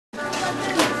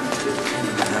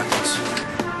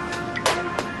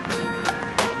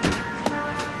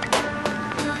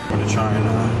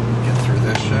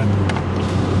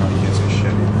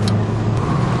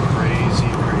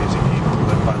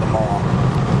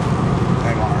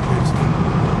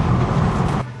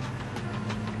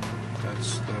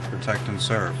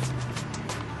serve.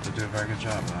 They do a very good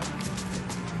job of that.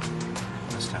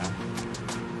 This town.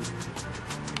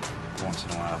 Once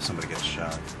in a while, somebody gets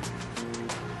shot.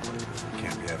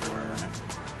 Can't be everywhere, right?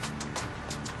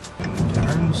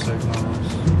 Turn signals.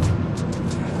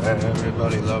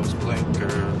 Everybody loves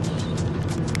blinkers.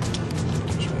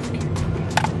 Douchebag.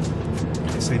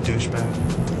 Did I say douchebag?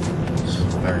 It's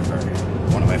very, very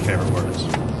one of my favorite words.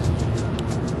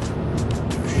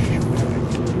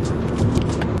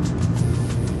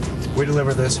 We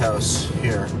deliver this house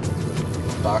here,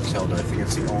 Box Elder. I think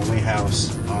it's the only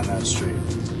house on that street.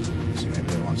 So maybe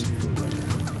they want some food right here.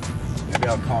 Maybe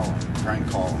I'll call them, prank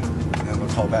call them, and then they'll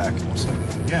call back and we'll say,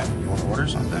 yeah, you want to order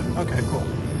something? Okay, cool.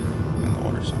 And they'll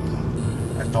order something.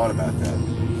 I thought about that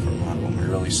for a while. When we're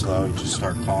really slow, you just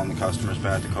start calling the customers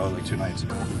back. To call like 2 nights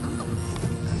ago.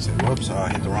 And say, whoops, I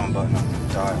hit the wrong button on the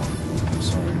dial. I'm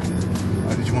sorry.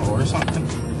 Did you want to order something?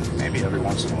 Maybe every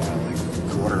once in a while, like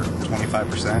quarter,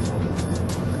 25%.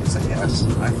 They say yes.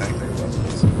 I think they will.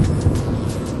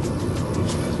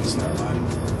 Business that line.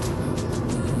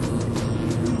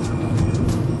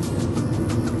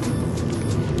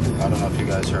 I don't know if you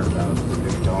guys heard about the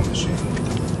big dough machine.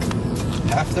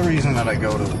 Half the reason that I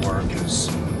go to work is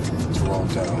to roll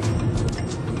dough.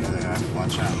 The other half,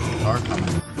 watch out, car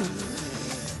coming.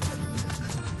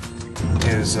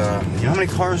 Is, you know how many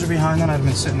cars are behind that? I've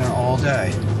been sitting there all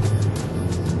day.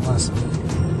 Listen.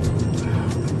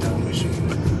 Dough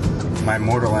machine. My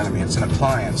mortal enemy. It's an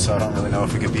appliance, so I don't really know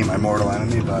if it could be my mortal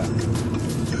enemy, but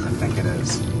I think it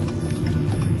is.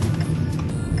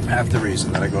 Half the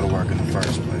reason that I go to work in the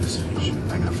first place. Shit,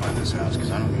 I gotta find this house,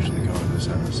 because I don't usually go to this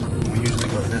house. We usually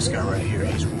go to this guy right here.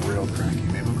 He's real cranky.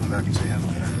 Maybe we'll come back and say hi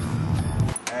later.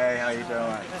 Hey, how you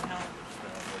doing?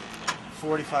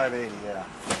 45.80, yeah.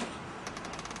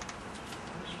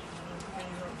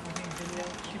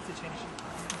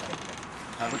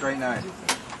 Have a great night.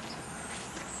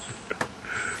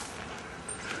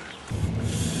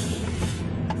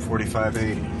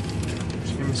 $45.80.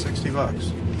 Just give me $60.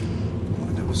 All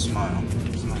I did was smile.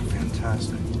 Isn't that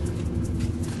fantastic?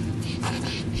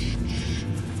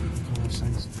 Those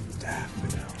things,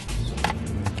 daffodils.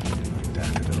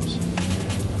 Daffodils.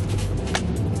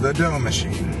 The dough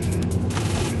machine.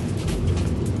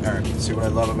 Alright, see what I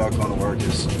love about going to work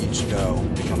is each dough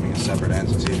becoming a separate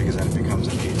entity, because then it becomes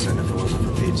a pizza, and if it wasn't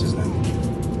for pizzas, then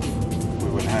we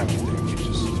wouldn't have anything. You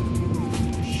just...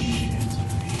 Shit.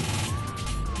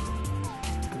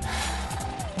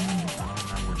 I don't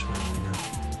remember which way we go.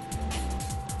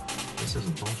 This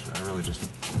isn't bullshit.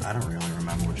 I don't really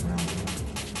remember which way we go.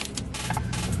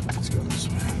 Let's go this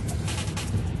way.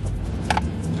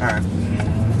 Alright.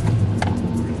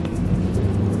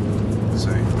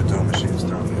 The dough machine's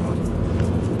throwing me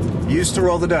off. Used to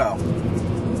roll the dough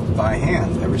by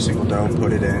hand. Every single dough,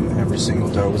 put it in. Every single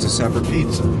dough was a separate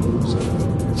pizza. So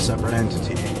a separate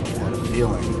entity. It had a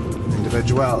feeling,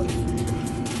 individuality.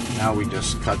 Now we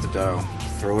just cut the dough,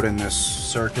 throw it in this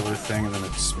circular thing, and then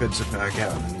it spits it back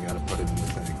out, and then you gotta put it in the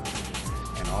thing.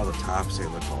 And all the tops, they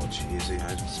look all cheesy.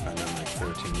 I just spent like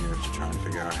 13 years to try and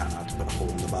figure out how not to put a hole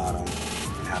in the bottom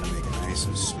and how to make it nice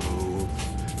and smooth.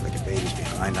 Like a baby's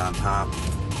behind on top.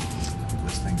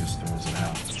 This thing just throws it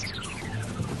out.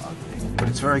 Ugly. But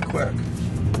it's very quick.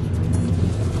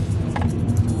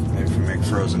 Maybe if we make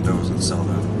frozen doughs and sell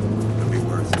them, it'll be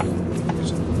worth it.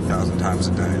 Use it 1,000 times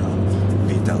a day. I'll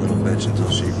beat that little bitch until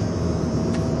she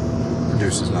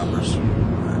produces numbers.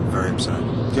 I'm very upset.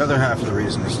 The other half of the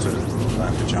reason is to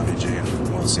laugh at Johnny G, and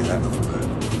we'll see that in a little bit.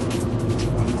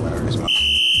 Hilarious.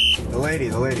 The lady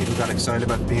who got excited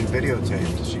about being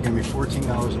videotaped, she gave me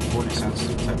 $14.40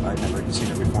 to tip. I'd never even seen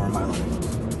her before in my life.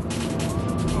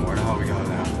 Well, where the hell are we going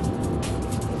now?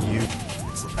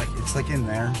 It's like in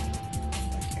there.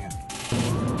 I can't.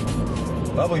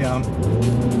 Bubble yum.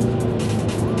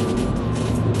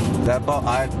 That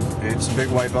it's a big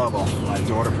white bubble. My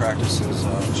daughter practices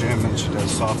gym, and she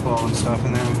does softball and stuff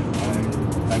in there.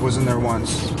 I was in there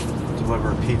once to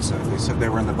deliver a pizza. They said they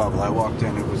were in the bubble. I walked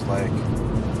in, it was like,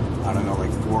 I don't know,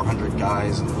 like 400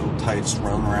 guys in little tights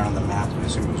rolling around on the mat. I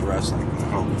assume it was wrestling. I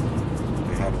hope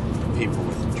they had people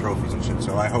with trophies and shit,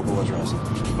 so I hope it was wrestling.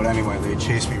 But anyway, they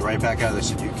chased me right back out. They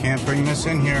said, you can't bring this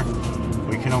in here.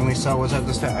 We can only sell what's at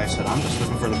the stand. I said, I'm just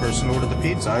looking for the person who ordered the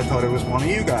pizza. I thought it was one of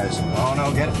you guys. Oh,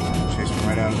 no, get it. They chased me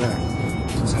right out of there.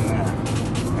 It's in there.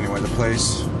 Anyway, the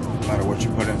place, no matter what you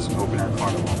put in, it's an open-air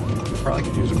carnival. You probably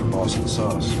could use it for Boston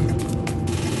sauce. You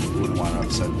wouldn't want to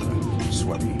upset the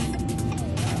sweaty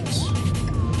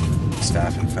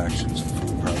staph infections and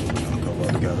food probably don't go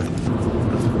well together.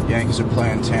 Yankees are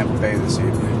playing Tampa Bay this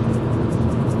evening.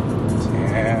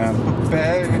 Tampa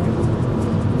Bay.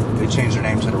 They changed their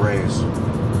name to the Rays.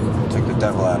 took the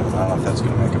devil out of him. I don't know if that's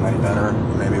going to make him any better or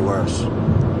maybe worse. I don't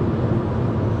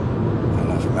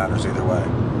know if it matters either way.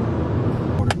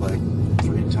 Ordered like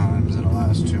 3 times in the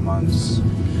last 2 months. I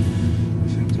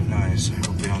think they're nice. I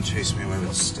hope they don't chase me away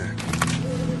with a stick.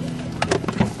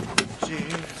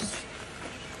 Jeez.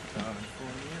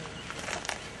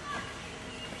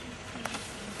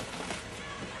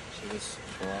 So this is the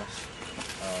boss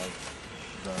of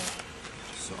the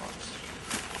sauce.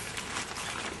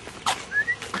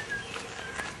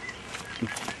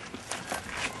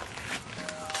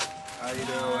 How you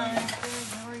doing?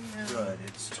 How are you? Good.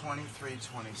 It's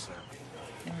 23:27.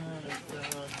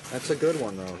 That's a good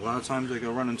one though. A lot of times they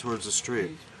go running towards the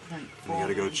street. You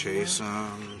gotta go chase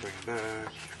them, bring it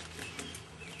back.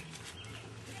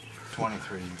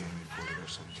 23 you gave me quarter or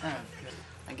something. Oh, good.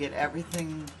 I get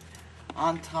everything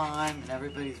on time, and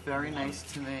everybody's very nice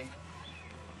to me.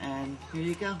 And here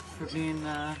you go for being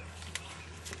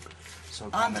So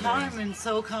on time and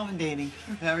so accommodating.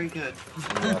 Very good.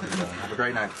 Have a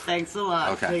great night. Thanks a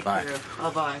lot. Okay, Take bye. care.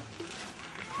 Bye-bye.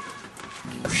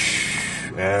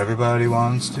 Everybody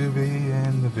wants to be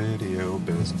in the video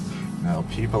business. Now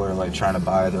people are like trying to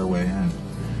buy their way in.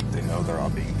 They know they're all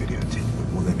being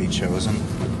videotaped. Will they be chosen?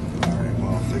 Alright,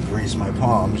 well if they grease my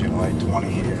palms, you know, like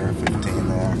 20 here, 15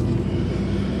 there.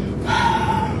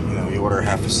 You know, you order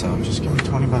half a sub, just give me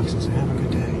 20 bucks and say have a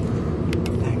good day.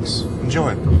 Thanks.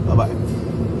 Enjoy. Bye-bye.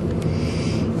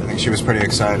 I think she was pretty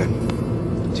excited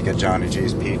to get Johnny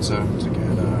G's pizza, to get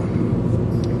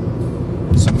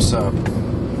some sub.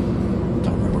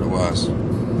 Don't remember what it was. I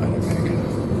didn't make it.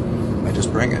 I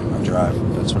just bring it. I drive.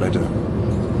 That's what I do.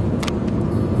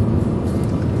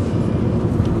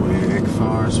 Wake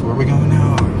Forest. Where are we going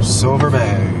now? Silver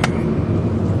Bay.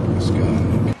 Let's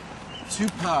go. 2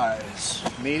 pies.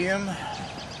 Medium,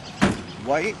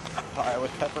 white pie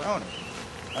with pepperoni.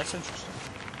 That's interesting.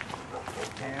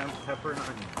 Ham, pepper, and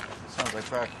onion. Sounds like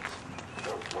practice.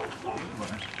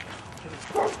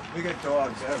 We get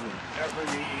dogs every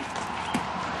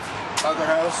other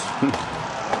house.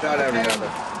 Not every other.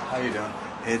 How you doing?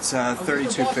 It's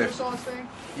 $32.50.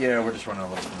 Yeah, we're just running a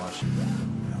little too much.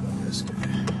 This guy.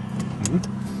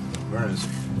 Where is he?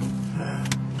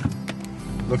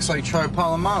 Looks like Troy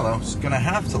Polamalu's gonna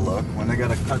have to look when they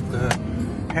gotta cut the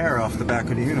hair off the back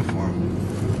of the uniform.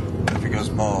 If he goes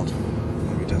bald,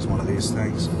 maybe he does one of these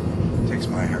things. Takes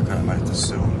my haircut, I might have to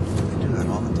sue him. They do that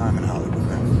all the time in Hollywood,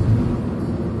 right?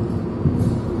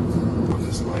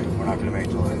 This light, we're not gonna make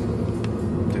the light.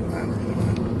 Didn't matter either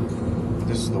way.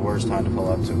 This is the worst time to pull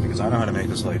up to because I know how to make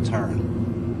this light turn,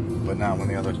 but not when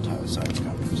the other side's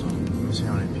coming. So let me see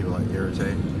how many people I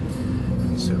irritate.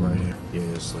 And sit right here.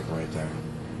 Yeah, it's like right there.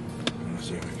 Let me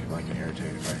see how many people I can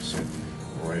irritate if I sit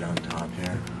right on top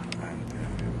here. And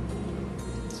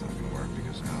it's not gonna work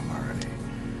because now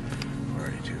we're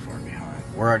already too far behind.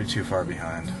 We're already too far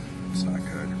behind. It's not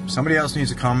good. Somebody else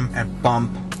needs to come and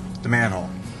bump the manhole.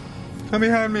 Come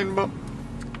behind me and bump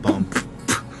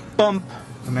the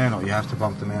manhole. You have to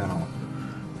bump the manhole.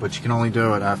 But you can only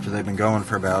do it after they've been going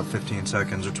for about 15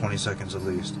 seconds or 20 seconds at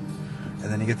least.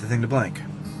 And then you get the thing to blink.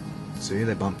 See,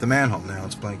 they bumped the manhole. Now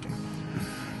it's blinking.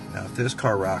 Now if this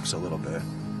car rocks a little bit,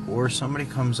 or somebody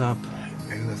comes up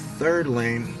in the 3rd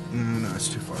lane, no, it's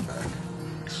too far back.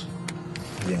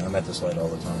 Yeah, I'm at this light all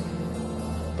the time.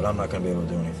 But I'm not going to be able to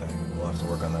do anything. We'll have to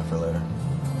work on that for later.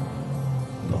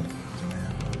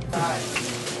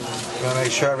 Gotta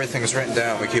make sure everything is written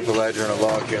down. We keep a ledger and a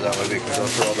log here, that way we can go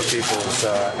through all the people's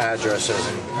addresses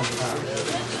and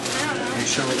make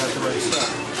sure we got the right stuff.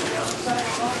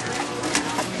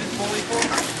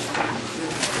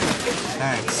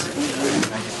 Thanks.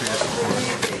 Thank you for your support.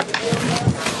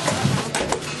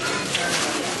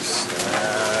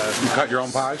 You cut your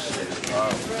own pies?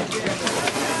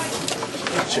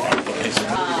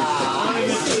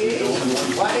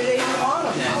 Why did they even on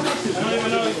them?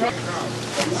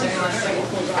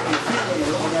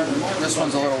 This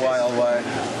one's a little while away,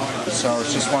 so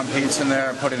it's just 1 pizza in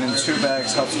there. Put it in 2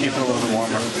 bags, helps keep it a little bit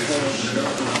warmer.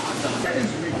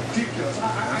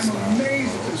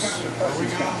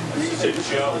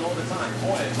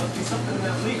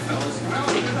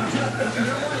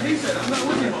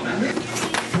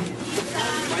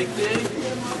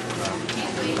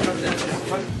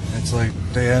 It's like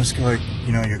they ask, like,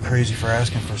 you know, you're crazy for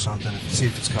asking for something, see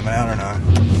if it's coming out or not.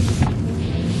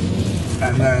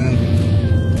 And then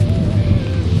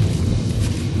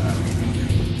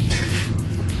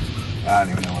I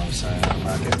don't even know what I'm saying. I'm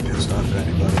not getting pissed off at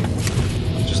anybody.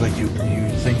 Just like you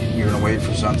think you're gonna wait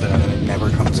for something and then it never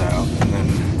comes out, and then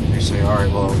they say, all right,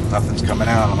 well, nothing's coming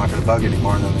out, I'm not gonna bug you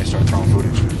anymore, and then they start throwing food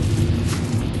at you.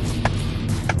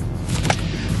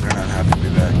 They're not happy to be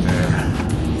back there.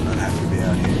 Not happy.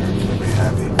 out here. They'll be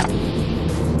happy.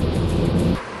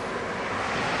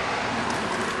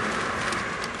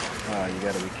 Oh, you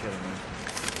gotta be kidding me.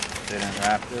 They didn't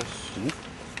wrap this?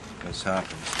 This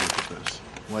happens. Look at this.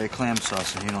 White clam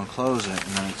sauce, and you don't close it,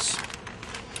 and then it's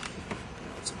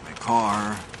in my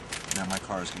car. Now my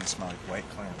car is gonna smell like white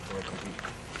clam for like a week.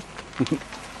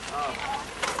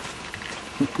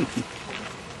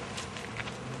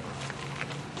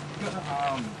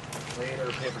 Plate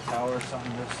or paper towel or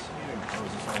something. This you didn't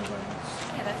close this all by this.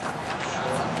 Yeah, that's not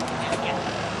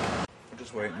We're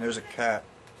just waiting. There's a cat.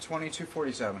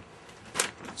 2247.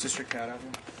 Is this your cat out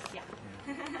here? Yeah.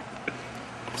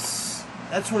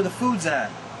 That's where the food's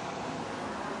at.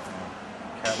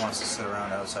 Cat wants to sit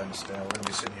around outside and stay. We're gonna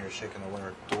be sitting here shaking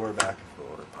the door back if we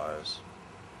order pies.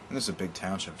 And this is a big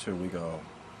township too. We go,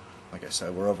 like I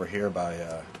said, we're over here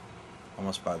by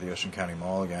almost by the Ocean County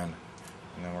Mall again,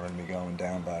 and then we're gonna be going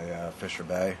down by Fisher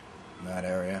Bay, in that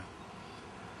area.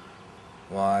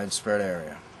 Widespread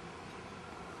area.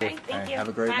 Okay, thank you. Have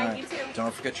a great Bye, night. you too.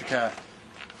 Don't forget your cat.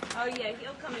 Oh yeah,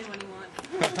 he'll come in when he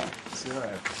wants. See you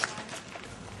later.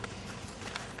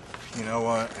 You know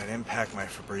what? I didn't pack my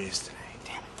Febreze today.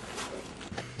 Damn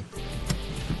it.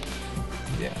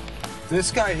 Yeah.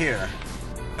 This guy here,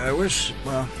 I wish,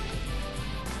 well,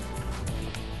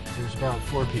 there's about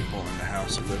 4 people in the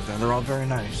house that live there. They're all very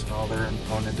nice and all their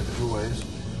own individual ways.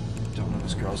 Don't know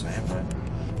this girl's name, but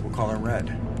we'll call her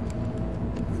Red.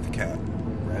 With the cat.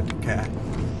 Red cat.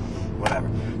 Whatever.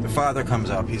 The father comes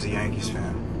up, he's a Yankees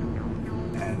fan.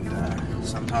 And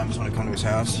sometimes when I come to his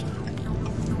house,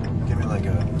 give me like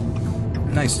a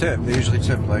nice tip. They usually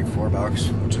tip like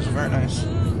 $4, which is very nice.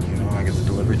 You know, I get the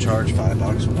delivery charge,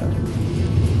 $5, whatever.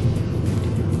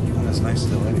 Not as nice as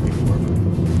the lady before, but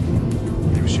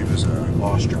maybe she was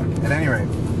awestruck. At any rate,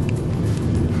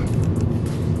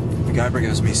 the guy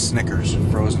brings me Snickers,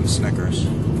 frozen Snickers,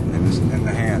 in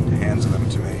the hands them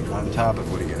to me on top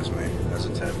of what he gives me as a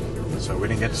tip. So we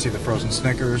didn't get to see the frozen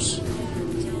Snickers,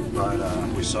 but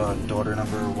we saw daughter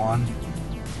number 1,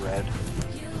 Red,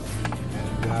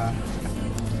 and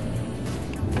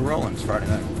we're rolling. It's Friday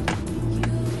night.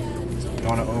 You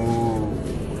wanna? Oh,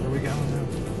 where are we going now?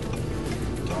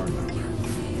 Darn.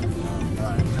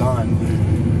 Done.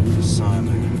 The sun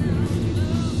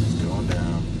is going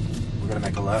down. We're gonna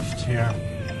make a left here.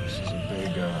 This is a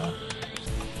big.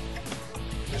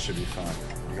 This should be fun.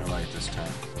 You're gonna like this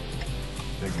town.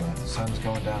 Big one. The sun's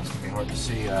going down. It's gonna be hard to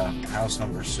see house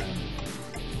numbers soon.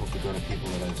 Hope to go to people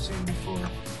that I've seen before.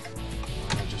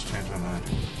 I just changed my mind.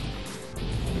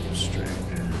 I'm gonna go straight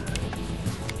here.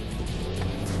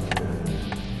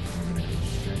 I'm gonna go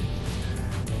straight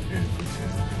here.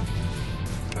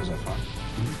 How's that fun?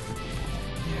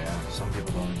 Yeah, some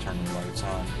people don't even turn the lights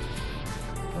on.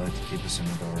 I like to keep us in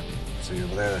the dark. See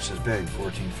over there, that says big,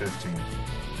 14, 15.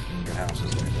 And good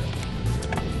houses like that.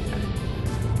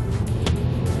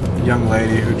 Young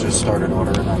lady who just started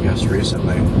ordering, I guess,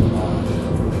 recently.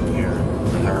 Here,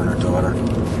 with her and her daughter.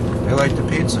 They like the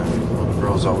pizza. The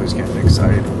girls always getting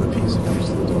excited when the pizza comes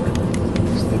to the door.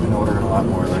 So they've been ordering a lot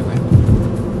more lately.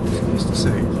 It's nice to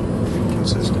see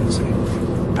consistency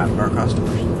out of our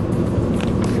customers.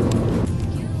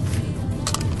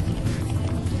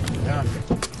 Yeah.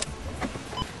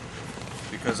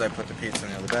 Because I put the pizza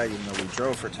in the other bag, even though we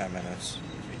drove for 10 minutes,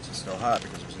 the pizza's still hot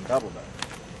because it was in double bag.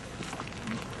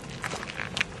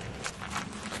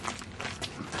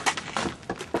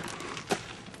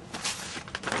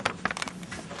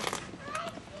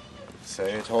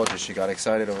 Say, I told you she got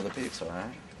excited over the pizza,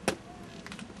 right?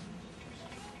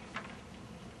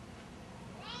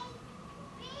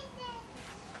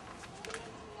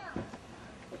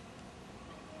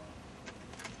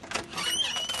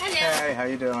 Hello. Hey, how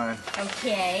you doing?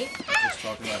 Okay. Just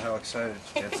talking about how excited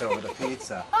she gets over the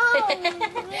pizza.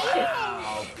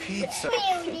 Wow, pizza.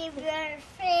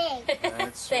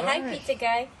 That's Say right. hi, pizza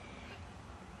guy.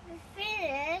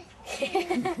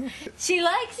 She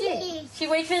likes it. She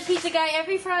waits for the pizza guy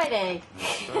every Friday.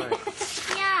 That's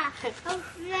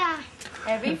right.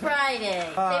 Every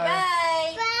Friday. Bye.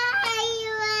 Say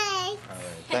bye. All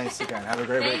right, thanks again. Have a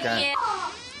great Thank weekend. you.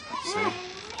 See,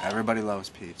 everybody loves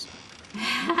pizza.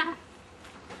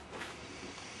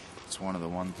 It's one of the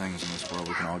things in this world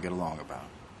we can all get along about.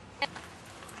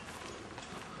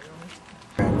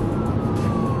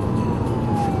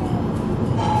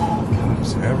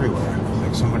 Cops everywhere. I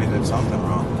think somebody did something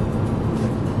wrong.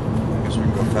 I guess we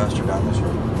can go faster down this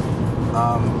road.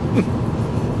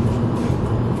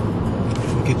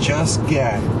 If we could just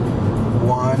get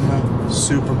one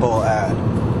Super Bowl ad.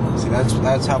 See,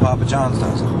 that's how Papa John's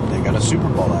does it. They got a Super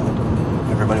Bowl ad.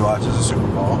 Everybody watches the Super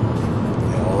Bowl.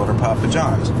 They all order Papa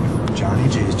John's. Johnny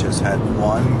G's just had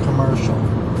one commercial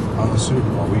on the Super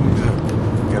Bowl. We need to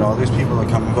get all these people to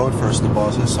come and vote for us. The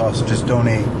Boston Sausages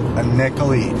donate a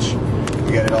nickel each.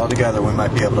 We get it all together, we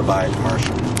might be able to buy a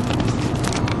commercial.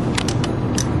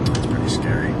 It's pretty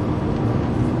scary.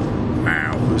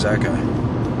 Wow, who's that guy?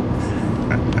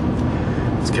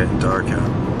 It's getting dark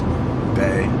out.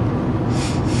 Bay.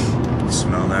 You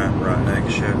smell that rotten egg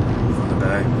shit from the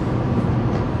bay?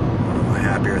 One of my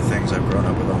happier things I've grown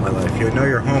up with all my life. You know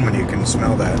you're home and you can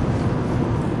smell that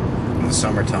in the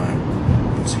summertime.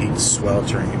 This heat's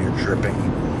sweltering and you're dripping.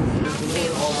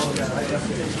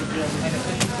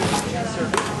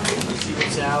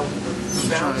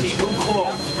 Bounty, who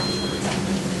called?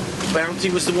 Bounty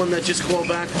was the one that just called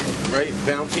back, right?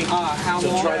 Bounty? How so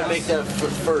long? try to make that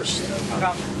first.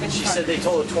 She said they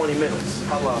told her 20 minutes.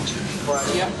 How long?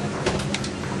 Yep.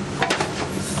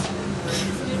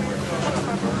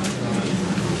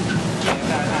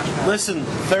 Listen,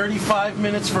 35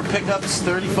 minutes for pickups,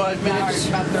 35 minutes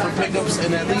for pickups,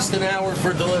 and at least an hour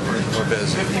for delivery. We're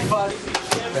busy. 55.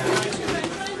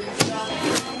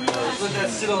 Let that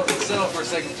sit up for a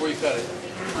second before you cut it.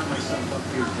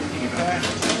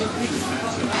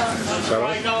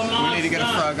 We need to get a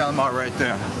frog calamari right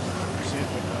there.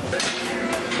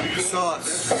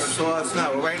 Sauce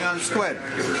now. We're waiting on the squid.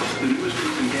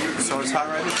 So it's hot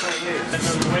ready for you.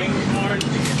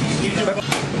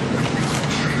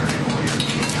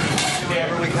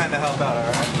 Yeah, we kind of help out,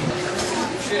 alright?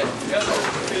 Shit. Yep.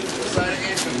 Side of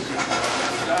Asian.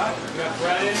 You got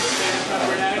bread in,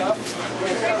 stand up for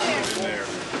an egg.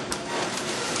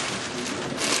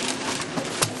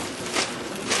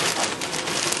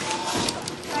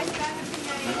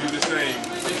 Do the same.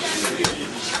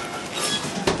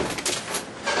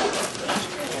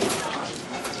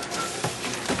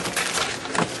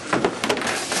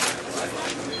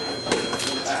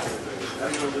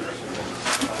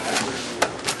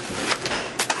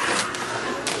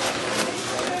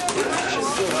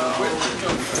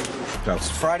 It's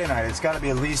Friday night. It's got to be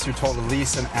at least, you're told, at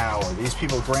least an hour. These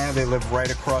people, granted, they live right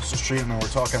across the street. I mean, we're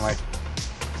talking like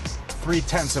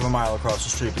 3/10 of a mile across the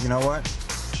street. But you know what?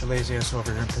 Get your lazy ass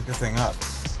over here and pick the thing up.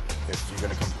 If you're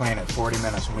going to complain at 40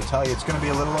 minutes, when we tell you it's going to be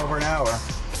a little over an hour,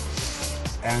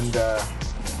 and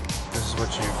this is what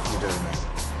you do to me.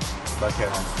 Like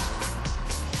Kevin.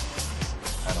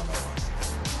 I don't know.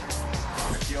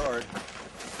 Backyard.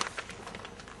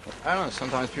 I don't know.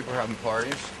 Sometimes people are having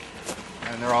parties.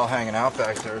 And they're all hanging out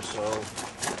back there, so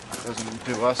it doesn't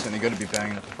do us any good to be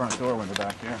banging at the front door when they're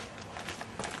back here.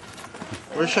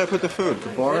 Where should I put the food? The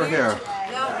bar or here?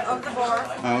 No, of the bar.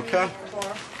 Okay.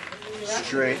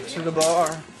 Straight to the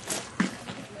bar.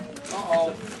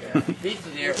 Uh-oh. Pizza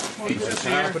there. Pizza's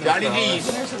here. Johnny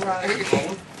D's.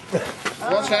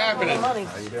 What's happening? How you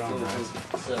doing, man?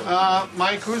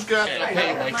 Mike, who's got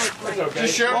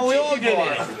just share Oh, we all did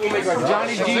it. We'll make a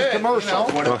Johnny D's commercial.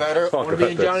 Want it better? Want to be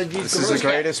in Johnny G's This is the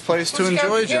greatest place to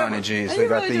enjoy Johnny G's. They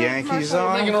got the Yankees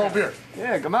Making on. all beer.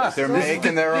 Yeah, come on. They're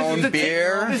making their own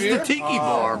beer. This is the tiki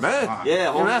bar, man.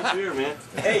 Yeah, hold beer, man.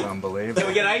 Hey, Unbelievable. can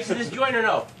we get ice in this joint or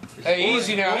no? Hey,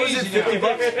 easy now. What was it, Easy now. 50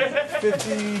 bucks?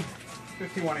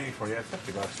 51.84. Yeah,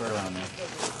 $50 right around there.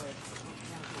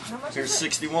 Here's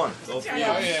 61. Oh,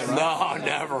 yeah. No,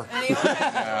 never.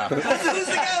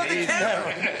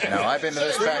 No, I've been to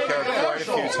this backyard quite a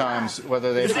few times,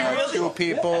 whether they've had 2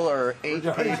 people or 8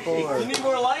 people or You need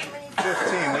more light?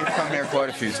 15. We've come here quite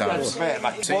a few times.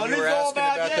 So you were asking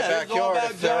about the backyard.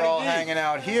 If they're all hanging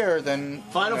out here, then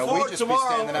Final we four just tomorrow.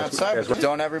 be standing outside.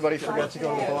 Don't everybody forget to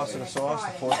go to the Boston Sauce,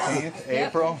 the 14th,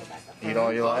 April. Eat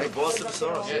all you like. Boston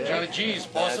sauce. Yeah, Johnny G's,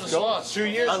 Boston sauce. 2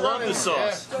 years I love running. the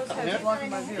sauce. Yeah.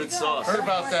 Good sauce. Heard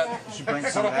about that. Should bring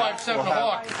some of that. 5% the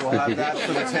hawk. We'll have that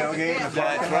for the tailgate in the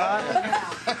parking lot.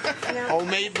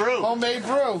 Homemade brew. Homemade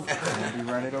brew. We'll be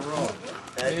ready to roll.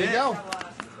 There you go.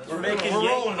 We're making New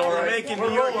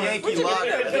York Yankee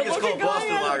lager. I think it's called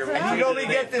Boston lager. And you can only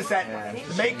get this at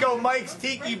Mako Mike's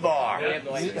Tiki Bar. Hey,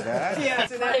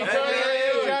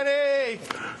 Johnny.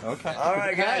 Okay. All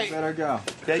right, guys. Better go.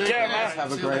 Take care, man.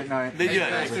 Have a great night. Be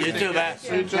good. You too, man.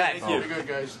 Thank you. Good,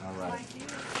 guys. All right.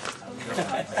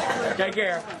 Take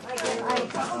care.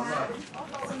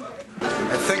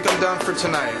 I think I'm done for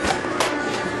tonight.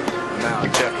 Now,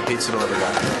 Jeff, the pizza delivery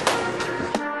guy.